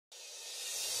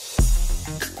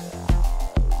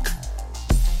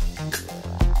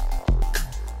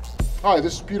Hi,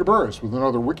 this is Peter Burris with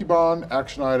another Wikibon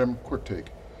Action Item Quick Take.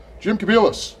 Jim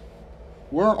Kobielus,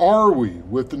 where are we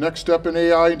with the next step in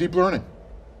AI and deep learning?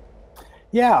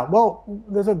 Yeah, well,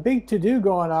 there's a big to-do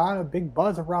going on, a big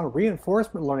buzz around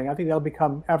reinforcement learning. I think that'll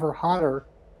become ever hotter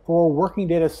for working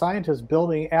data scientists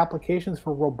building applications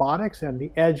for robotics and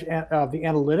the edge of the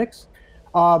analytics.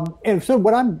 And so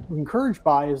what I'm encouraged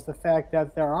by is the fact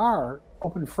that there are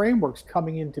open frameworks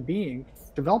coming into being,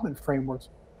 development frameworks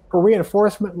for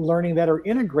reinforcement learning that are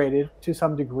integrated to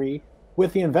some degree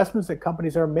with the investments that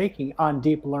companies are making on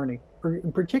deep learning.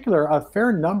 In particular, a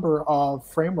fair number of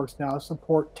frameworks now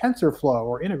support TensorFlow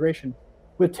or integration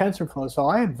with TensorFlow. So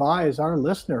I advise our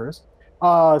listeners,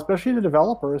 especially the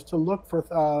developers, to look for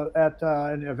at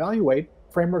and evaluate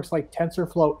frameworks like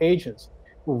TensorFlow agents,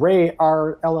 Ray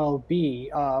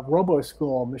RLLB,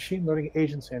 RoboSchool, machine learning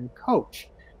agents, and Coach.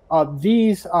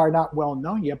 These are not well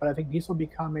known yet, but I think these will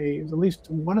become at least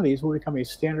one of these will become a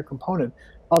standard component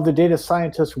of the data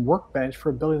scientist workbench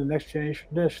for building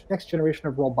the next generation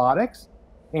of robotics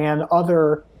and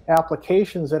other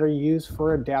applications that are used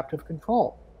for adaptive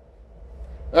control.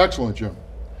 Excellent, Jim.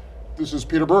 This is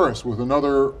Peter Burris with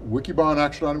another Wikibon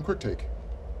Action Item Quick Take.